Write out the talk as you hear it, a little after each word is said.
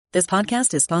This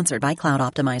podcast is sponsored by Cloud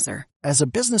Optimizer. As a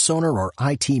business owner or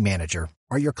IT manager,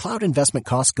 are your cloud investment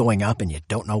costs going up and you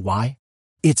don't know why?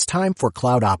 It's time for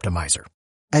Cloud Optimizer.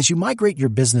 As you migrate your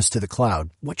business to the cloud,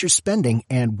 what you're spending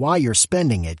and why you're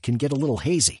spending it can get a little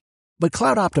hazy. But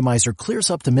Cloud Optimizer clears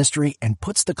up the mystery and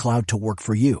puts the cloud to work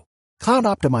for you. Cloud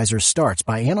Optimizer starts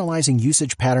by analyzing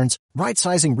usage patterns,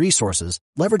 right-sizing resources,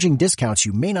 leveraging discounts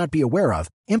you may not be aware of,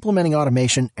 implementing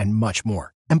automation, and much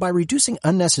more. And by reducing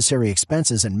unnecessary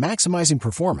expenses and maximizing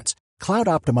performance, Cloud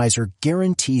Optimizer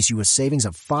guarantees you a savings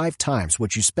of 5 times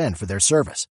what you spend for their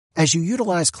service. As you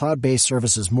utilize cloud-based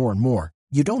services more and more,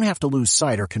 you don't have to lose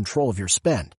sight or control of your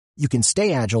spend. You can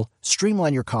stay agile,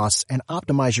 streamline your costs, and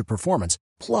optimize your performance,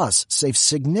 plus save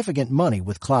significant money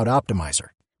with Cloud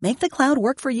Optimizer. Make the cloud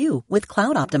work for you with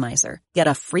Cloud Optimizer. Get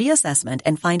a free assessment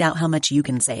and find out how much you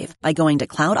can save by going to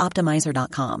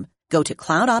cloudoptimizer.com. Go to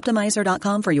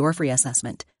cloudoptimizer.com for your free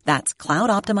assessment. That's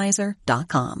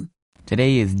cloudoptimizer.com.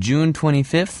 Today is June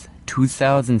 25th,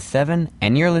 2007,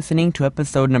 and you're listening to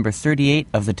episode number 38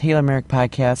 of the Taylor Merrick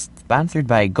Podcast, sponsored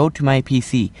by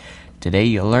GoToMyPC. Today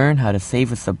you'll learn how to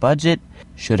save us a budget,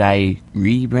 should I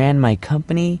rebrand my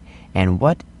company, and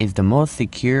what is the most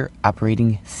secure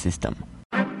operating system.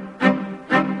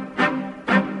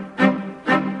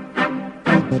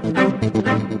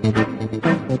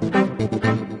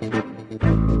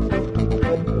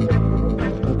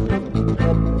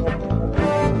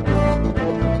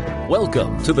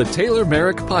 Welcome to the Taylor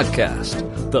Merrick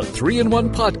Podcast, the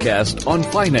 3-in-1 podcast on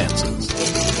finances,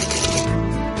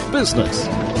 business,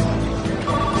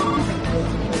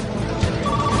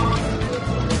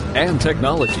 and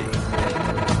technology.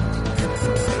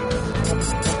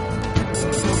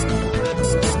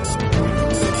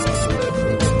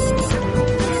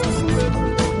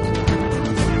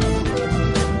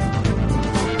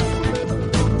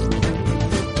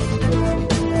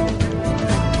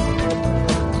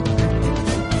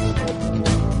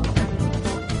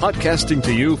 Podcasting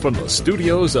to you from the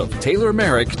studios of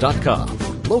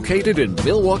TaylorMerrick.com, located in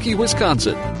Milwaukee,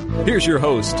 Wisconsin. Here's your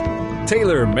host,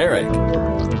 Taylor Merrick.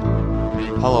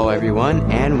 Hello everyone,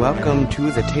 and welcome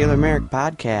to the Taylor Merrick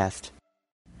Podcast.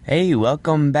 Hey,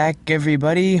 welcome back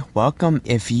everybody. Welcome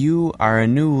if you are a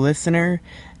new listener.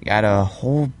 Got a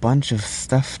whole bunch of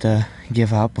stuff to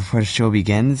give out before the show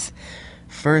begins.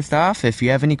 First off, if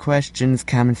you have any questions,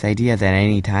 comments, ideas at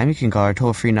any time, you can call our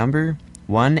toll-free number,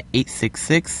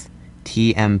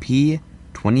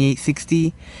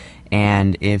 1-866-TMP-2860,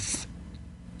 and if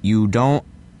you don't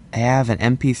have an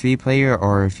MP3 player,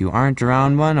 or if you aren't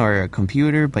around one or a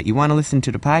computer but you want to listen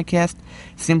to the podcast,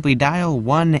 simply dial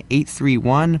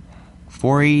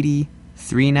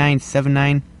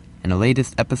 1-831-480-3979, and the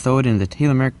latest episode in the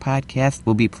Taylor Merrick Podcast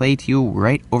will be played to you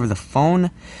right over the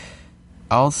phone.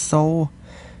 Also,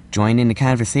 join in the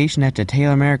conversation at the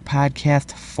Taylor Merrick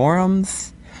Podcast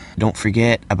forums. Don't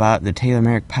forget about the Taylor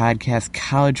Merrick Podcast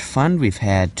College Fund. We've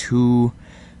had 2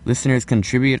 listeners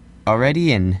contribute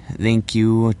already, and thank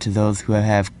you to those who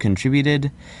have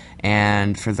contributed.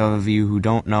 And for those of you who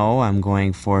don't know, I'm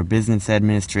going for business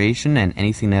administration, and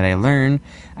anything that I learn,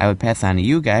 I would pass on to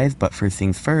you guys. But first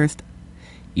things first,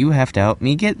 you have to help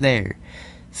me get there.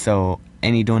 So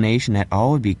any donation at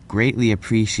all would be greatly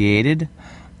appreciated.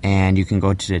 And you can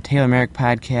go to the Taylor Merrick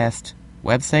Podcast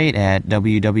website at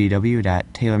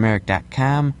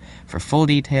www.taylormerrick.com for full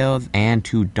details and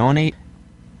to donate.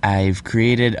 I've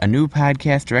created a new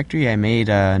podcast directory. I made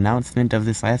an announcement of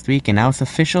this last week, and now it's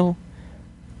official.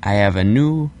 I have a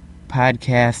new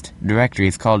podcast directory.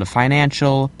 It's called the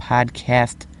Financial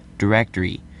Podcast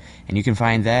Directory, and you can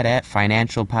find that at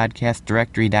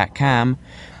financialpodcastdirectory.com.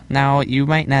 Now, you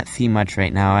might not see much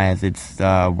right now, as it's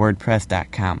the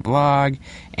WordPress.com blog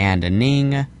and a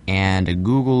Ning and a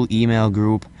Google email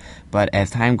group, but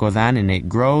as time goes on and it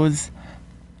grows,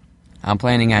 I'm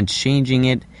planning on changing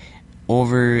it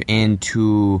over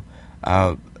into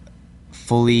a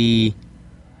fully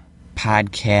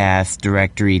podcast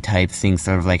directory type thing,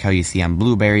 sort of like how you see on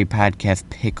Blueberry, Podcast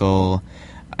Pickle,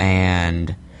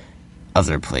 and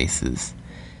other places.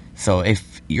 So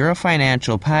if you're a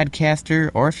financial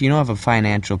podcaster, or if you know of a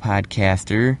financial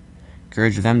podcaster,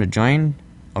 encourage them to join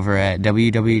over at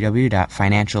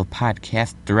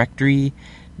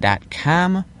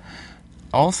www.financialpodcastdirectory.com.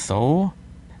 Also,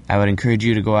 I would encourage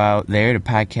you to go out there to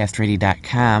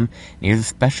podcastready.com. There's a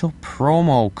special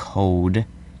promo code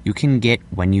you can get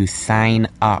when you sign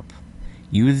up.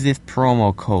 Use this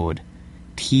promo code,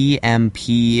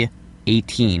 TMP18.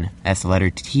 That's the letter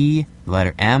T, the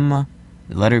letter M,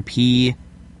 the letter P,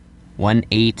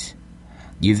 18.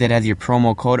 Use it as your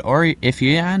promo code, or if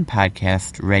you're on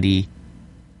Podcast Ready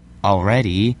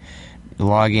already,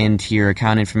 log into your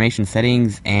account information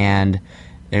settings, and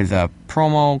there's a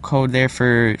promo code there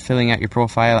for filling out your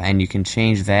profile, and you can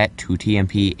change that to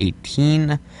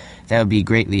TMP18. That would be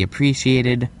greatly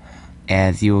appreciated,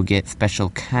 as you will get special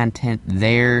content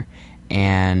there.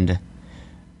 And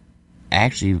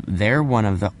actually, they're one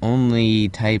of the only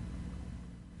type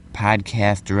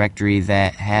podcast directory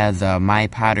that has a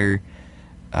MyPotter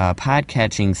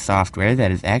podcatching software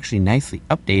that is actually nicely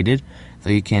updated, so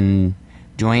you can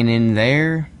join in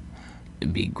there.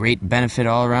 It'd be great benefit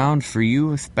all around for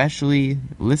you, especially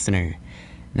listener.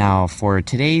 Now, for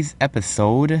today's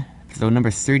episode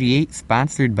number 38,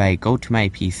 sponsored by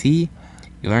GoToMyPC,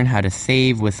 you learn how to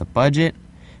save with a budget.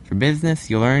 For business,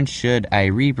 you'll learn should I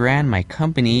rebrand my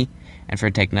company, and for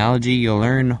technology, you'll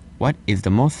learn what is the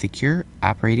most secure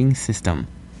operating system.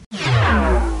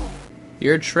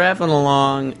 You're traveling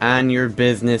along on your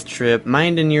business trip,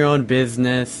 minding your own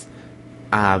business,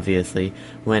 obviously,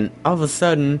 when all of a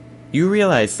sudden you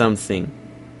realize something.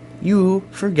 You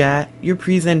forgot your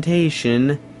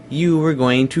presentation you were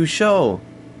going to show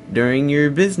during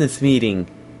your business meeting.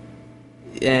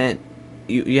 And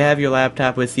you have your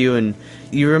laptop with you, and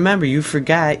you remember you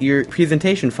forgot your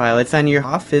presentation file. It's on your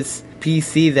office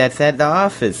PC that's at the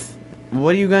office.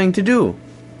 What are you going to do?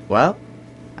 Well,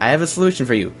 I have a solution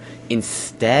for you.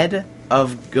 Instead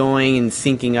of going and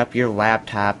syncing up your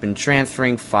laptop and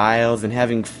transferring files and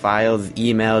having files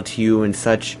emailed to you and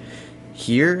such,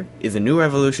 here is a new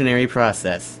revolutionary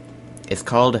process. It's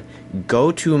called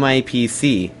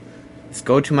GoToMyPC. It's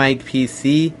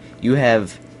GoToMyPC. You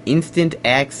have instant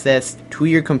access to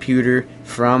your computer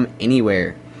from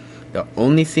anywhere. The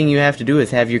only thing you have to do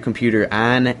is have your computer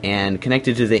on and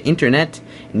connected to the internet,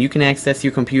 and you can access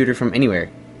your computer from anywhere.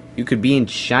 You could be in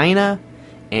China,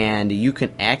 and you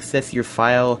can access your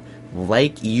file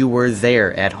like you were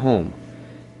there at home.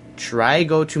 Try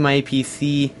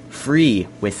GoToMyPC free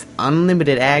with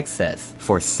unlimited access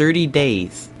for 30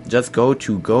 days. Just go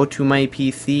to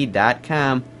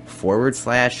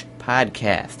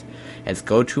GoToMyPC.com/podcast. That's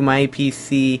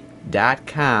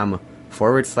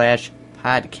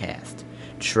GoToMyPC.com/podcast.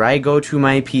 Try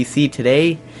GoToMyPC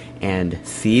today and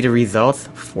see the results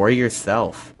for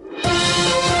yourself.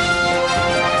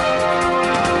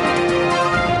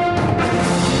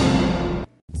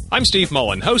 I'm Steve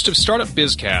Mullen, host of Startup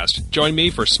Bizcast. Join me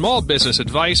for small business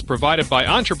advice provided by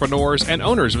entrepreneurs and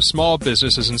owners of small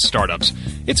businesses and startups.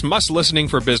 It's must-listening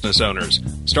for business owners.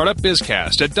 Startup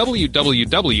Bizcast at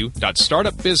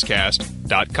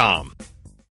www.startupbizcast.com.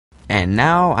 And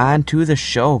now on to the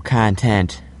show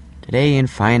content. Today in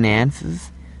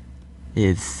finances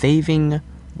is saving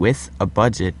with a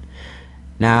budget.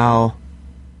 Now,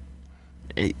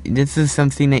 this is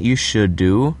something that you should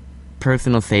do.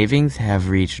 Personal savings have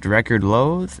reached record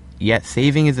lows, yet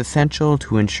saving is essential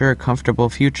to ensure a comfortable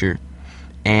future.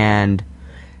 And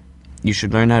you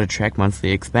should learn how to track monthly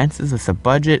expenses with a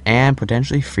budget and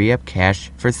potentially free up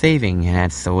cash for saving, and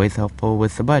that's always helpful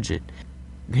with the budget.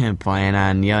 Plan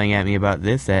on yelling at me about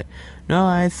this, that, no,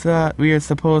 I thought we were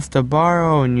supposed to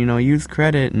borrow and, use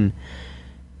credit, and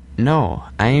no,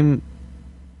 I'm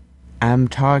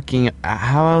talking,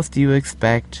 how else do you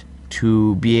expect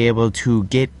to be able to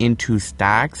get into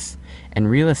stocks and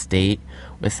real estate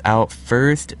without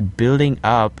first building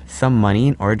up some money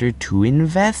in order to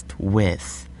invest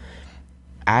with?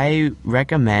 I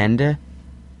recommend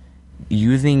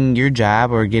using your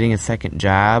job or getting a second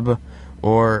job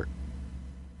or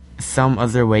some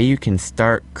other way you can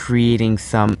start creating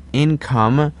some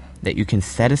income that you can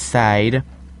set aside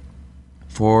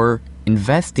for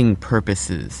investing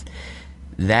purposes.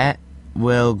 That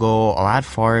will go a lot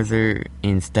farther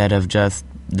instead of just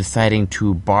deciding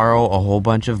to borrow a whole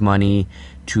bunch of money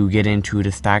to get into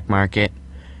the stock market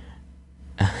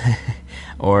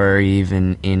or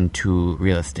even into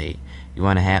real estate. You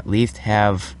want to at least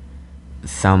have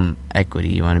some equity.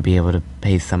 You want to be able to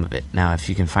pay some of it. Now, if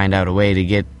you can find out a way to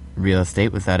get real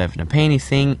estate without having to pay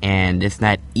anything and it's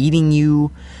not eating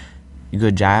you,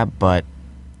 good job, but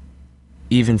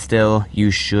even still,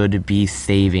 you should be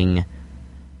saving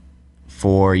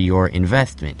for your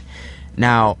investment.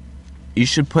 Now, you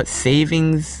should put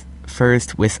savings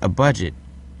first with a budget.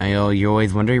 I know you're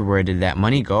always wondering, where did that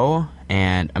money go?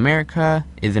 And America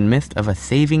is in the midst of a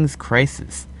savings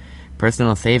crisis.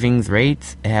 Personal savings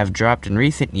rates have dropped in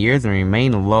recent years and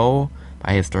remain low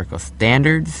by historical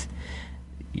standards.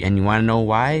 And you want to know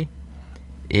why?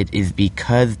 It is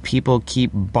because people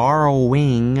keep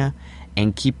borrowing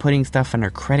and keep putting stuff on their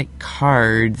credit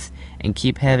cards and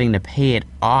keep having to pay it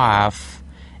off,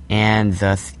 and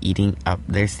thus eating up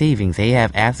their savings. They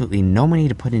have absolutely no money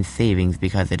to put in savings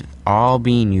because it is all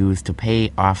being used to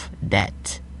pay off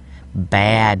debt.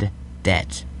 Bad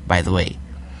debt, by the way.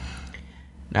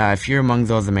 Now, if you're among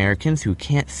those Americans who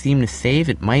can't seem to save,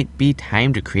 it might be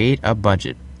time to create a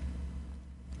budget.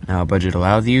 Now, a budget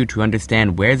allows you to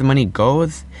understand where the money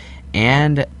goes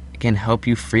and can help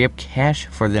you free up cash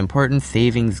for the important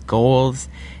savings goals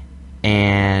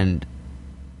and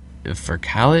for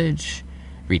college,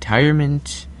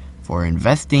 retirement, for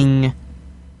investing,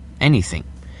 anything.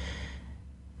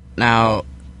 Now,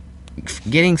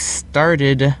 getting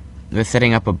started with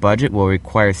setting up a budget will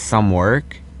require some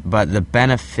work, but the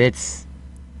benefits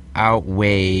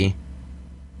outweigh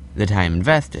the time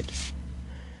invested.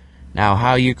 Now,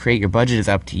 how you create your budget is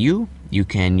up to you. You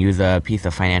can use a piece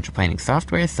of financial planning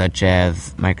software such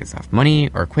as Microsoft Money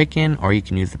or Quicken, or you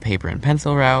can use the paper and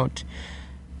pencil route.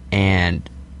 And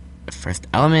the first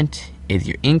element is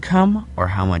your income, or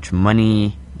how much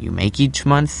money you make each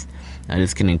month. Now,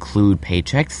 this can include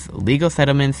paychecks, legal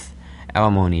settlements,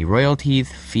 alimony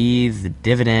royalties, fees,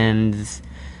 dividends,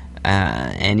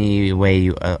 any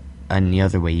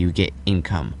other way you get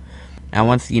income. Now,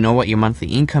 once you know what your monthly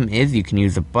income is, you can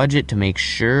use a budget to make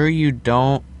sure you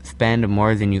don't spend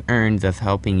more than you earn, thus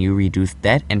helping you reduce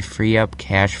debt and free up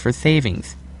cash for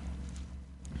savings.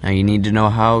 Now, you need to know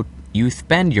how you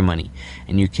spend your money,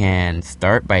 and you can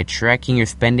start by tracking your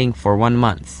spending for 1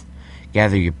 month.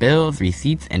 Gather your bills,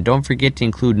 receipts, and don't forget to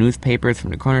include newspapers from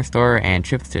the corner store and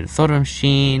trips to the soda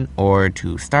machine or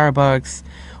to Starbucks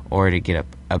or to get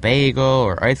a bagel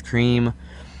or ice cream.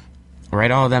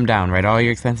 Write all of them down. Write all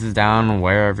your expenses down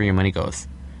wherever your money goes.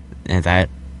 And that,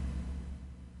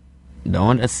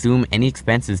 don't assume any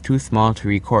expense is too small to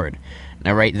record.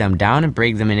 Now write them down and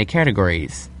break them into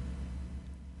categories.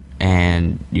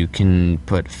 And you can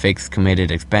put fixed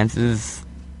committed expenses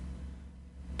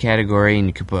category, and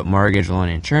you could put mortgage, loan,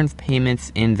 insurance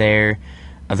payments in there.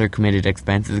 Other committed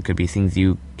expenses could be things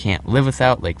you can't live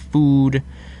without, like food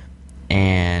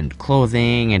and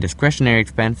clothing, and discretionary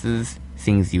expenses,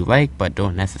 things you like but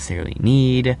don't necessarily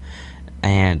need,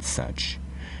 and such.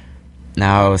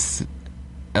 Now,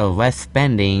 less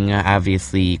spending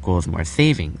obviously equals more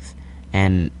savings,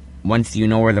 and once you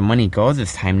know where the money goes,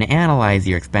 it's time to analyze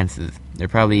your expenses. There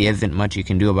probably isn't much you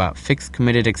can do about fixed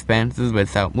committed expenses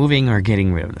without moving or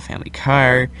getting rid of the family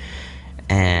car,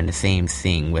 and the same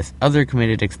thing with other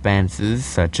committed expenses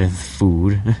such as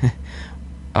food.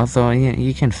 Also,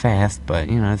 you can fast, but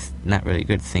it's not really a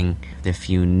good thing if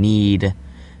you need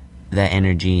the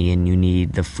energy and you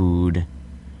need the food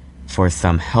for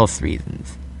some health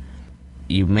reasons.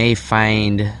 You may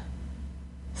find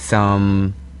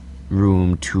some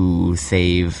room to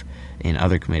save in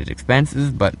other committed expenses,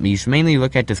 but you should mainly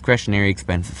look at discretionary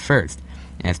expenses first,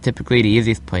 and it's typically the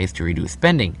easiest place to reduce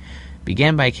spending.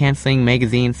 Begin by canceling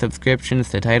magazine subscriptions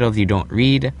to titles you don't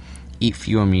read, eat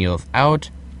fewer meals out,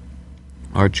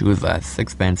 or choose less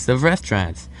expensive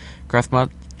restaurants. Across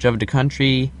much of the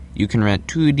country, you can rent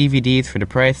 2 DVDs for the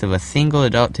price of a single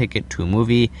adult ticket to a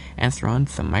movie and throw in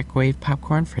some microwave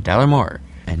popcorn for $1 more.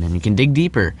 And then you can dig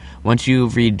deeper. Once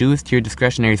you've reduced your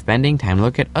discretionary spending, time to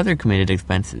look at other committed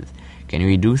expenses. Can you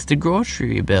reduce the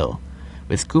grocery bill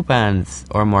with coupons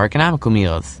or more economical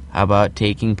meals? How about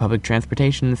taking public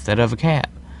transportation instead of a cab?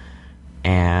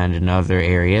 And another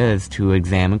area is to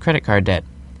examine credit card debt.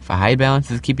 If a high balance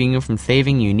is keeping you from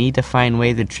saving, you need to find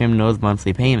ways to trim those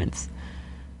monthly payments.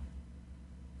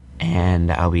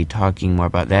 And I'll be talking more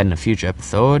about that in a future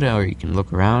episode, or you can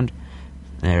look around.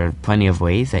 There are plenty of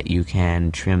ways that you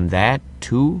can trim that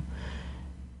too.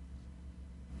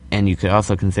 And you could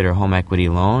also consider home equity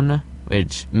loan,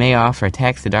 which may offer a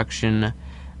tax deduction,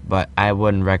 but I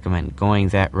wouldn't recommend going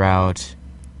that route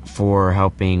for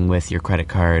helping with your credit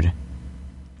card.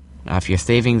 Now, if your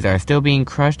savings are still being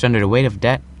crushed under the weight of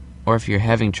debt, or if you're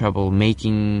having trouble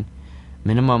making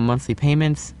minimum monthly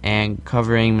payments and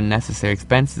covering necessary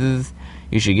expenses,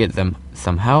 you should get them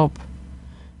some help.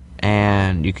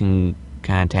 And you can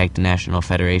contact the National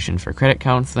Federation for Credit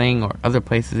Counseling or other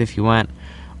places if you want,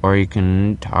 or you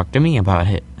can talk to me about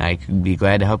it. I could be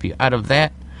glad to help you out of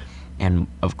that. And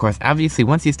of course, obviously,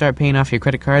 once you start paying off your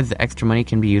credit cards, the extra money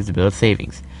can be used to build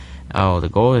savings. The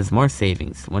goal is more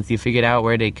savings. Once you figured out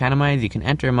where to economize, you can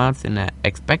enter amounts in the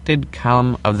expected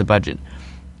column of the budget.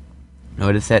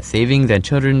 Notice that savings and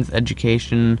children's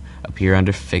education appear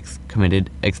under fixed committed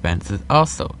expenses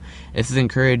also. This is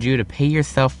encourage you to pay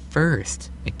yourself first.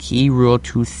 A key rule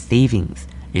to savings.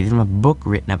 There's even a book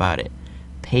written about it.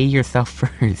 Pay yourself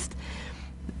first.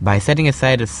 By setting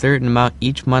aside a certain amount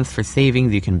each month for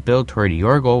savings, you can build toward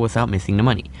your goal without missing the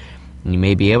money. And you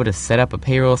may be able to set up a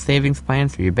payroll savings plan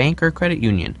through your bank or credit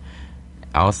union.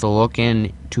 Also look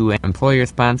into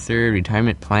employer-sponsored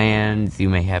retirement plans you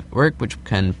may have at work, which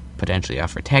can potentially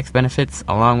offer tax benefits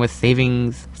along with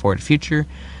savings for the future.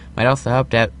 Might also help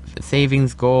that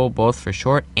savings goal both for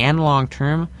short and long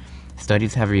term.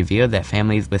 Studies have revealed that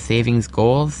families with savings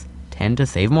goals tend to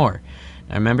save more.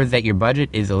 Now remember that your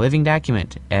budget is a living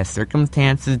document. As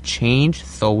circumstances change,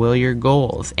 so will your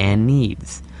goals and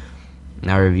needs.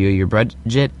 Now review your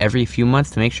budget every few months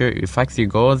to make sure it reflects your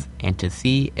goals and to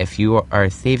see if you are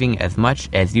saving as much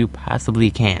as you possibly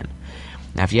can.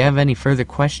 Now if you have any further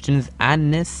questions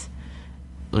on this,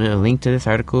 a link to this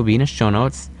article will be in the show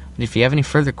notes. But if you have any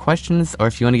further questions or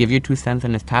if you want to give your 2 cents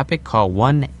on this topic, call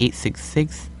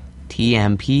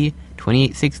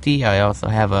 1-866-TMP-2860. I also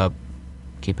have a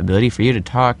capability for you to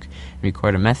talk and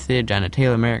record a message on the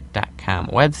TaylorMerrick.com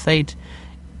website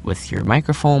with your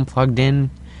microphone plugged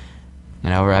in.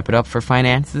 And I'll wrap it up for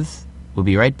finances. We'll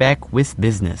be right back with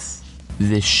business.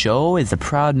 This show is a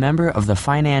proud member of the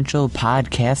Financial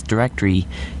Podcast Directory.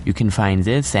 You can find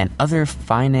this and other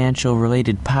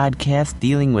financial-related podcasts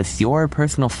dealing with your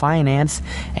personal finance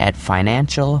at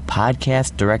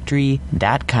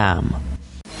financialpodcastdirectory.com.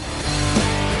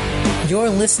 You're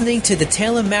listening to the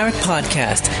Taylor Merrick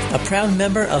Podcast, a proud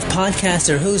member of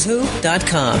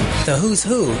podcasterwho'swho.com, the who's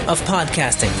who of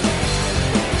podcasting.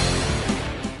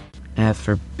 As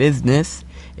for business,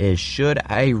 is should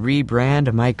I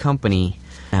rebrand my company?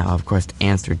 Now, of course, the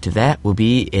answer to that will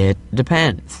be it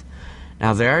depends.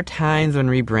 Now, there are times when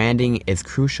rebranding is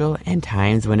crucial and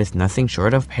times when it's nothing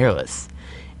short of perilous.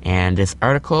 And this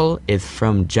article is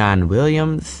from John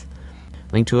Williams.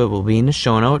 Link to it will be in the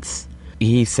show notes.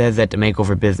 He says that the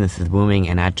makeover business is booming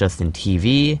and not just in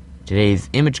TV. Today's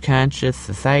image-conscious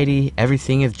society,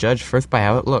 everything is judged first by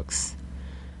how it looks.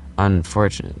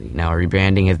 Unfortunately, now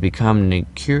rebranding has become a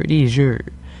cure du jour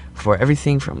for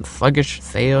everything from sluggish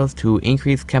sales to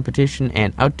increased competition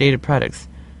and outdated products.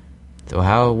 So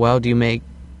how well do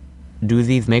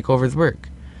these makeovers work?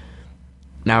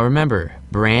 Now remember,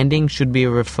 branding should be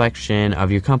a reflection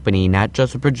of your company, not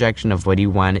just a projection of what you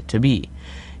want it to be.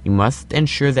 You must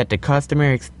ensure that the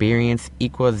customer experience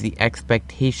equals the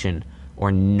expectation,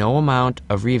 or no amount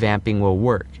of revamping will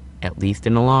work, at least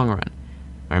in the long run.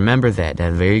 Remember that.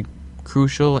 That's a very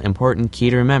crucial, important key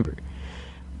to remember.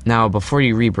 Now, before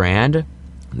you rebrand,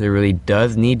 there really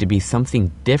does need to be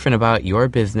something different about your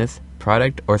business,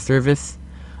 product, or service,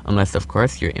 unless, of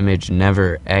course, your image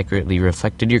never accurately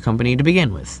reflected your company to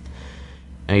begin with.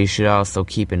 Now, you should also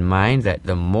keep in mind that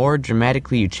the more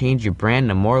dramatically you change your brand,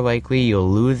 the more likely you'll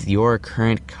lose your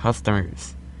current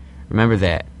customers. Remember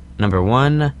that. Number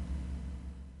 1,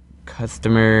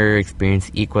 customer experience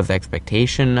equals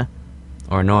expectation,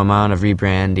 or no amount of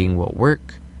rebranding will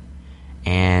work.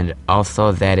 And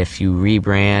also that if you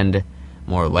rebrand,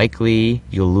 more likely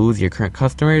you'll lose your current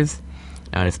customers.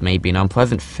 Now, this may be an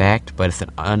unpleasant fact, but it's an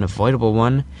unavoidable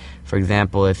one. For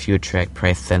example, if you attract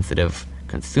price-sensitive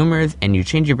consumers and you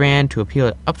change your brand to appeal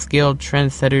to upscale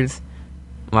trendsetters,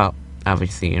 well,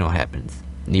 obviously you know what happens.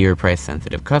 Your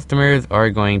price-sensitive customers are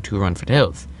going to run for the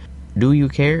hills. Do you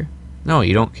care? No,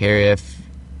 you don't care if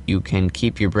you can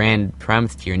keep your brand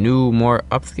promise to your new, more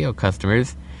upscale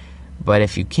customers. But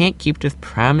if you can't keep this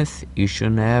promise, you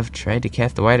shouldn't have tried to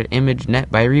cast a wider image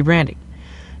net by rebranding.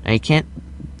 Now, you can't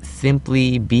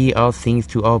simply be all things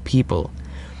to all people.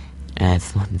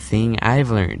 That's one thing I've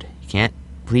learned. You can't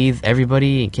please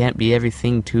everybody. You can't be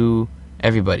everything to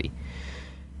everybody.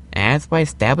 And that's why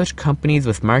established companies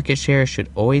with market share should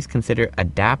always consider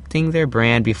adopting their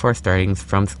brand before starting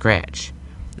from scratch.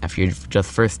 If you're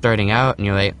just first starting out and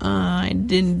you're like, oh, I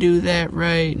didn't do that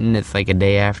right, and it's like a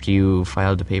day after you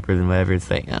filed the papers and whatever,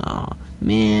 it's like, oh,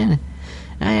 man,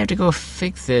 I have to go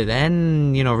fix it,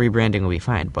 then, rebranding will be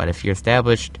fine. But if you're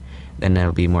established, then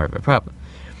that'll be more of a problem.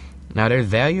 Now, there's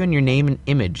value in your name and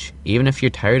image, even if you're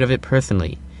tired of it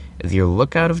personally. Is your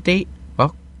look out of date?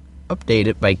 Well, update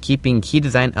it by keeping key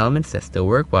design elements that still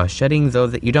work while shedding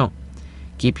those that you don't.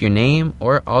 Keep your name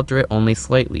or alter it only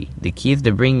slightly. The key is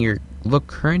to bring your look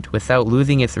current without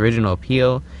losing its original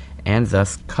appeal and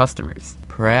thus customers.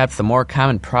 Perhaps a more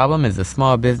common problem is a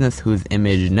small business whose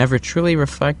image never truly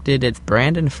reflected its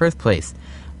brand in the first place.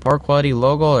 Poor quality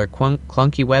logo or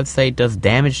clunky website does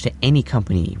damage to any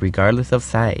company, regardless of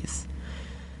size.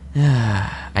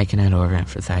 I cannot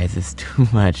overemphasize this too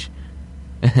much.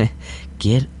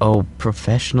 Get a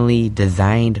professionally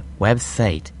designed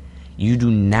website. You do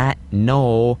not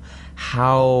know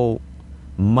how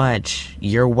much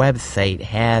your website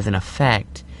has an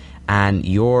effect on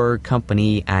your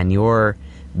company, on your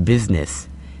business.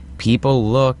 People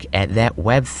look at that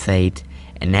website,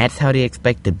 and that's how they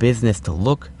expect the business to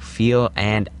look, feel,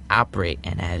 and operate.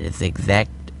 And that is the exact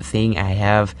thing I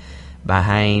have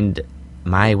behind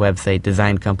my website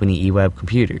design company, eWeb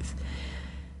Computers.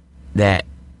 that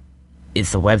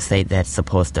it's a website that's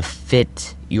supposed to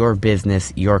fit your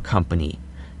business, your company.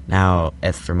 Now,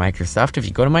 as for Microsoft, if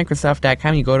you go to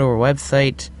Microsoft.com, you go to our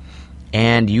website,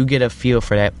 and you get a feel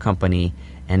for that company,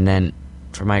 and then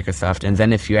for Microsoft. And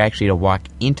then if you actually to walk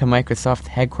into Microsoft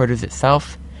headquarters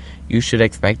itself, you should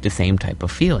expect the same type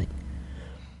of feeling.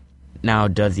 Now,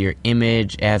 does your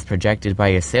image as projected by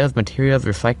your sales materials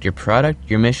reflect your product,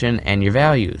 your mission, and your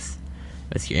values?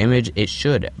 With your image, it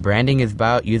should. Branding is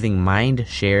about using mind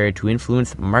share to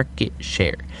influence market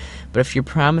share. But if your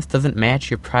promise doesn't match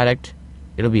your product,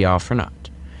 it'll be all for naught.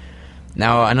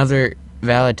 Now, another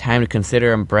valid time to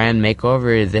consider a brand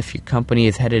makeover is if your company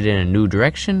is headed in a new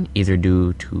direction, either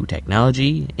due to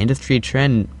technology, industry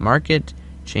trend, market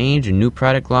change, or new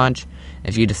product launch.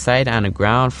 If you decide on a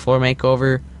ground floor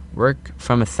makeover, work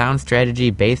from a sound strategy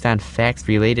based on facts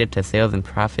related to sales and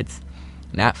profits,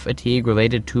 not fatigue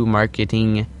related to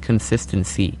marketing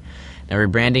consistency. Now,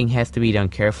 rebranding has to be done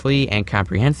carefully and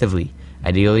comprehensively.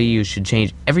 Ideally, you should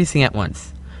change everything at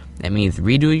once. That means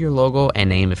redo your logo and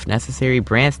name if necessary,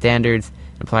 brand standards,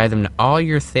 apply them to all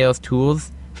your sales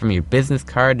tools, from your business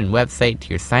card and website to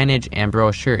your signage and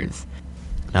brochures.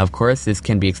 Now, of course, this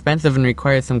can be expensive and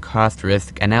requires some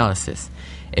cost-risk analysis.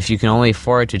 If you can only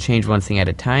afford to change one thing at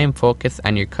a time, focus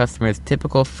on your customer's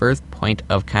typical first point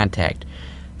of contact.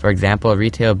 For example, a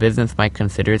retail business might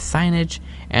consider signage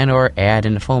and or ad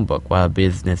in the phone book, while a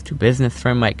business-to-business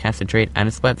firm might concentrate on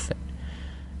its website.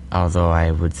 Although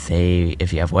I would say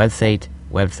if you have website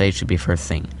should be first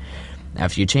thing. Now,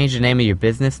 if you change the name of your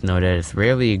business, know that it's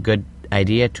rarely a good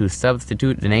idea to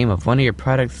substitute the name of one of your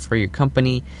products for your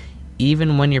company,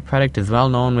 even when your product is well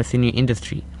known within your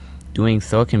industry. Doing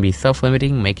so can be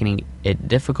self-limiting, making it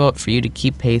difficult for you to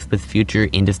keep pace with future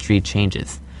industry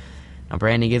changes. Now,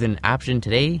 branding isn't an option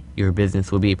today. Your business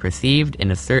will be perceived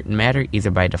in a certain manner,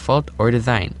 either by default or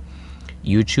design.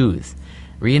 You choose.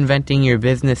 Reinventing your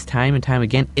business time and time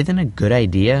again isn't a good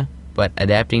idea, but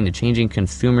adapting to changing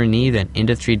consumer needs and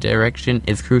industry direction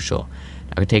is crucial.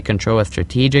 Now, take control of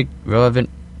strategic,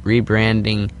 relevant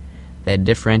rebranding that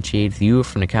differentiates you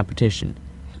from the competition.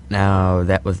 Now,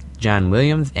 that was John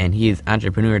Williams, and he is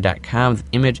Entrepreneur.com's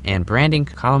image and branding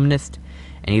columnist,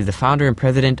 and he's the founder and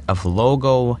president of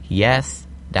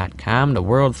LogoYes.com, the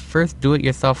world's first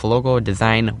do-it-yourself logo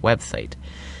design website.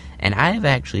 And I have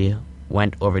actually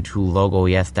went over to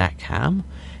LogoYes.com,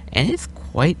 and it's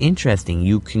quite interesting.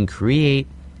 You can create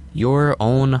your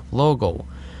own logo,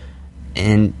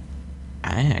 and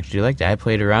I actually liked it. I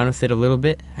played around with it a little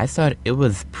bit. I thought it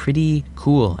was pretty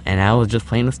cool, and I was just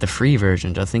playing with the free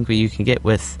version. Just think what you can get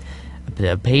with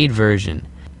the paid version.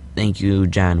 Thank you,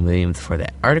 John Williams, for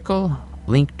that article.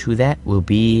 Link to that will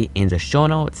be in the show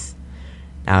notes.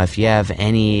 Now, if you have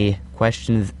any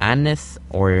questions on this,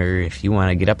 or if you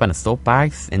want to get up on a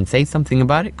soapbox and say something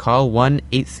about it, call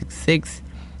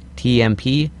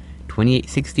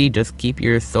 1-866-TMP-2860. Just keep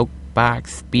your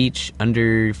soapbox speech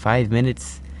under 5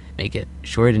 minutes. Make it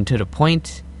short and to the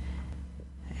point.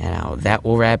 And now that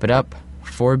will wrap it up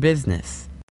for business.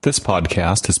 This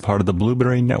podcast is part of the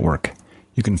Blueberry Network.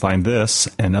 You can find this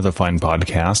and other fine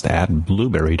podcasts at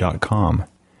blueberry.com.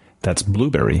 That's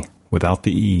Blueberry without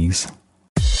the E's.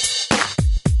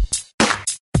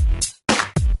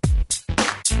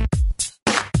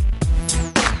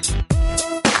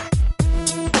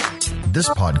 This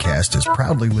podcast is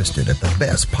proudly listed at the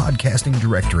best podcasting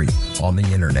directory on the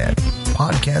internet,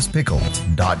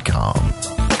 podcastpickle.com.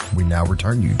 We now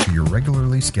return you to your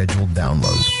regularly scheduled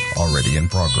download, already in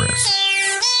progress.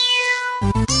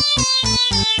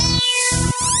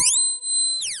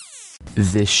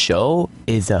 This show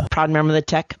is a Proud member of the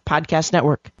Tech Podcast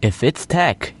Network. If it's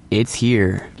tech, it's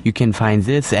here. You can find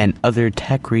this and other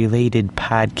tech-related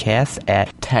podcasts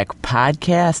at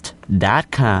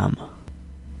techpodcast.com.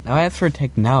 Now, as for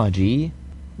technology,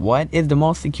 what is the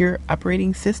most secure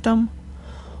operating system?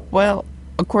 Well,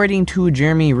 according to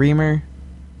Jeremy Reamer,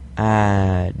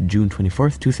 June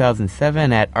 24th,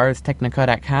 2007, at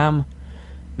arstechnica.com,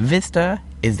 Vista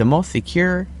is the most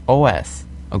secure OS,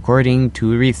 according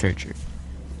to researchers.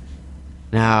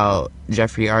 Now,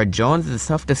 Jeffrey R. Jones, the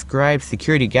self-described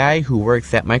security guy who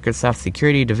works at Microsoft's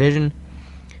security division,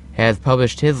 has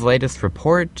published his latest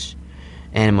report,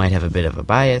 and it might have a bit of a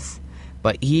bias,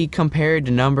 but he compared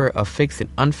the number of fixed and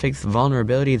unfixed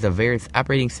vulnerabilities of various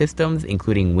operating systems,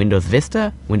 including Windows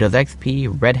Vista, Windows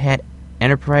XP, Red Hat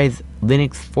Enterprise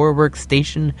Linux 4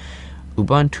 Workstation,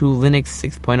 Ubuntu Linux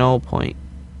 6.06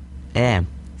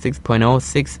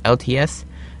 LTS,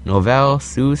 Novell,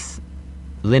 SUSE,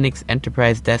 Linux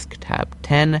Enterprise Desktop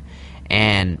 10,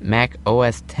 and Mac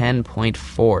OS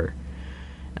 10.4.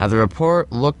 Now, the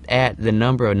report looked at the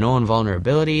number of known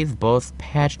vulnerabilities, both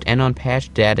patched and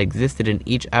unpatched, that existed in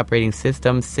each operating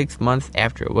system 6 months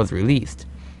after it was released.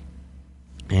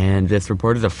 And this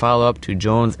report is a follow-up to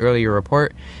Jones' earlier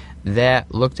report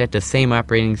that looked at the same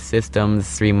operating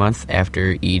systems 3 months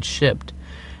after each shipped.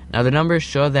 Now, the numbers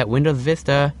show that Windows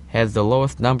Vista has the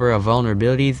lowest number of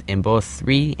vulnerabilities in both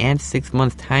 3 and 6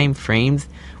 month time frames,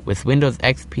 with Windows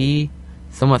XP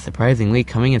somewhat surprisingly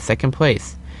coming in second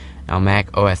place. Now,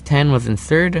 Mac OS X was in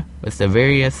third, with the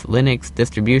various Linux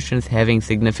distributions having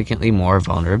significantly more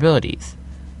vulnerabilities.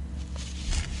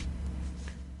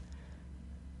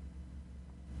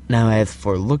 Now, as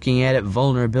for looking at it,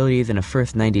 vulnerabilities in the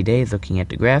first 90 days, looking at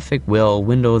the graphic, well,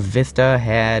 Windows Vista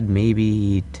had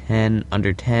maybe 10,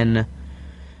 under 10,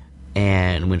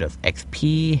 and Windows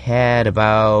XP had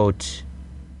about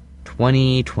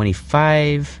 20,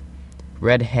 25,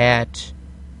 Red Hat,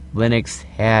 Linux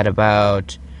had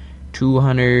about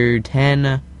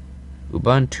 210,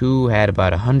 Ubuntu had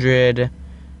about 100,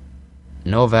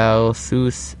 Novell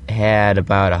SUSE had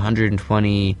about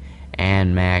 120,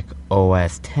 and Mac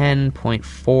OS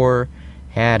 10.4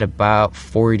 had about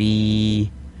 40,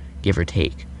 give or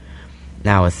take.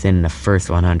 Now, within the first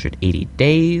 180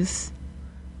 days,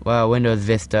 well, Windows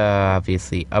Vista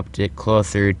obviously upped it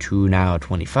closer to now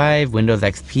 25. Windows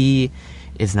XP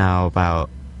is now about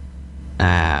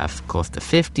close to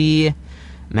 50.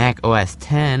 Mac OS X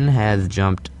has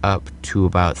jumped up to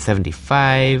about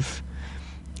 75.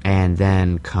 And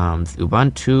then comes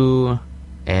Ubuntu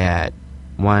at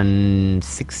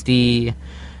 160,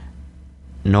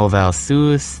 Novell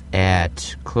SUSE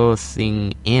at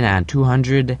closing in on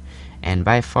 200, and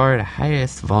by far the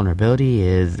highest vulnerability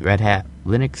is Red Hat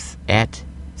Linux at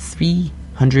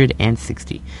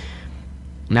 360.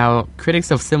 Now,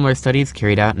 critics of similar studies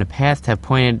carried out in the past have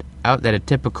pointed out that a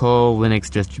typical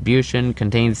Linux distribution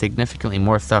contains significantly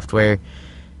more software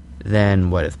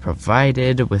than what is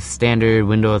provided with standard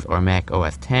Windows or Mac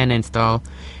OS X install,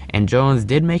 and Jones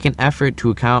did make an effort to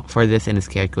account for this in his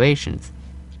calculations.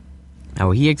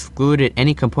 Now, he excluded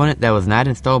any component that was not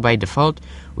installed by default,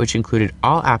 which included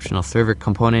all optional server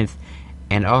components,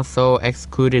 and also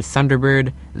excluded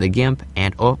Thunderbird, the GIMP,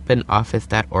 and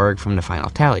OpenOffice.org from the final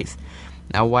tallies.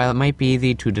 Now, while it might be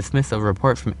easy to dismiss a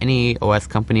report from any OS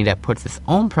company that puts its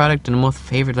own product in the most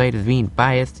favored light as being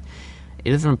biased,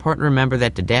 it is important to remember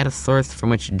that the data source from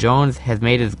which Jones has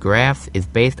made his graphs is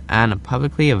based on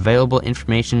publicly available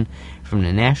information from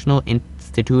the National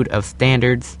Institute of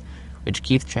Standards, which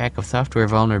keeps track of software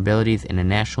vulnerabilities in the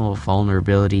National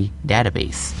Vulnerability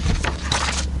Database.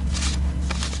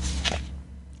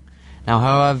 Now,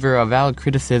 however, a valid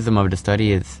criticism of the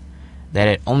study is that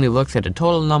it only looks at the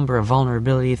total number of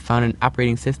vulnerabilities found in an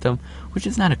operating system, which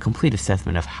is not a complete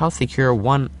assessment of how secure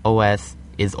one OS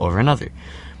is over another.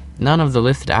 None of the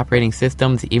listed operating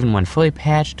systems, even when fully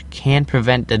patched, can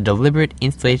prevent the deliberate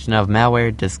installation of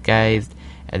malware disguised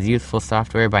as useful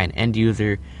software by an end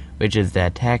user, which is the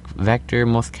attack vector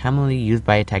most commonly used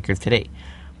by attackers today.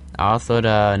 Also,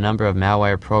 the number of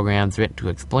malware programs written to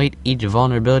exploit each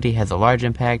vulnerability has a large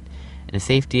impact in the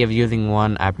safety of using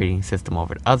one operating system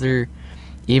over the other,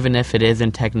 even if it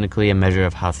isn't technically a measure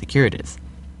of how secure it is.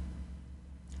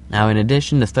 Now, in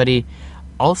addition, the study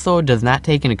also does not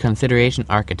take into consideration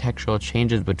architectural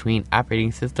changes between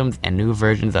operating systems and new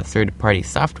versions of third-party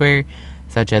software,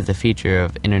 such as the feature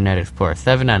of Internet Explorer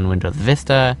 7 on Windows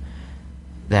Vista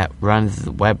that runs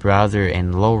the web browser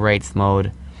in low rights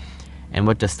mode. And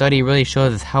what the study really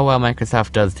shows is how well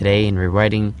Microsoft does today in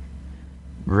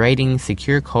writing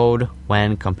secure code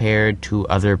when compared to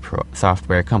other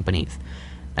software companies.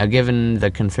 Now, given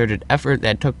the concerted effort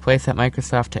that took place at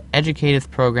Microsoft to educate its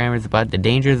programmers about the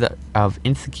dangers of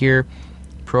insecure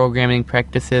programming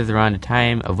practices around the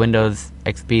time of Windows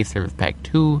XP Service Pack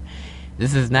 2,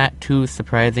 this is not too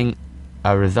surprising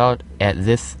a result at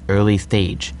this early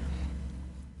stage.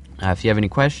 If you have any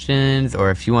questions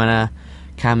or if you want to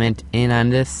comment in on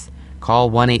this, call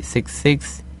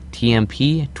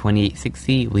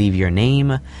 1-866-TMP-2860, leave your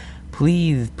name.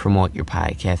 Please promote your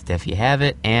podcast if you have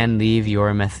it, and leave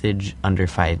your message under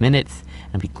 5 minutes,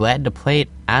 and I'd be glad to play it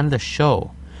on the show.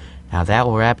 Now that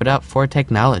will wrap it up for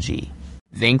technology.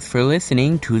 Thanks for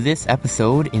listening to this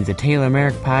episode in the Taylor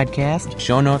Merrick Podcast.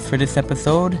 Show notes for this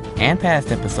episode and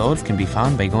past episodes can be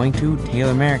found by going to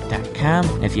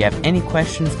taylormerrick.com. If you have any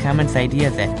questions, comments,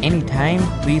 ideas at any time,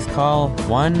 please call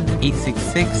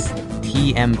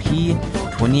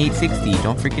 1-866-TMP-2860.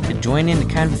 Don't forget to join in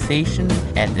the conversation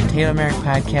at the Taylor Merrick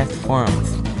Podcast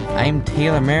forums. I'm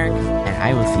Taylor Merrick, and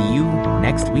I will see you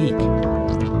next week.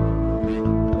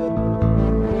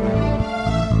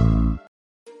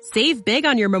 Save big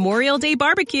on your Memorial Day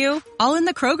barbecue, all in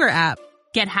the Kroger app.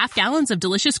 Get half gallons of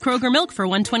delicious Kroger milk for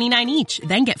 $1.29 each.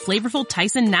 Then get flavorful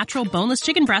Tyson natural boneless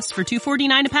chicken breasts for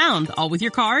 $2.49 a pound, all with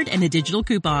your card and a digital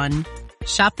coupon.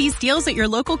 Shop these deals at your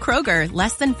local Kroger,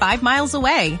 less than 5 miles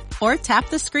away. Or tap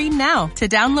the screen now to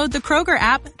download the Kroger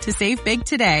app to save big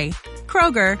today.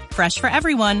 Kroger, fresh for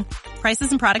everyone.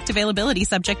 Prices and product availability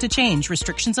subject to change.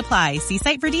 Restrictions apply. See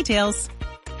site for details.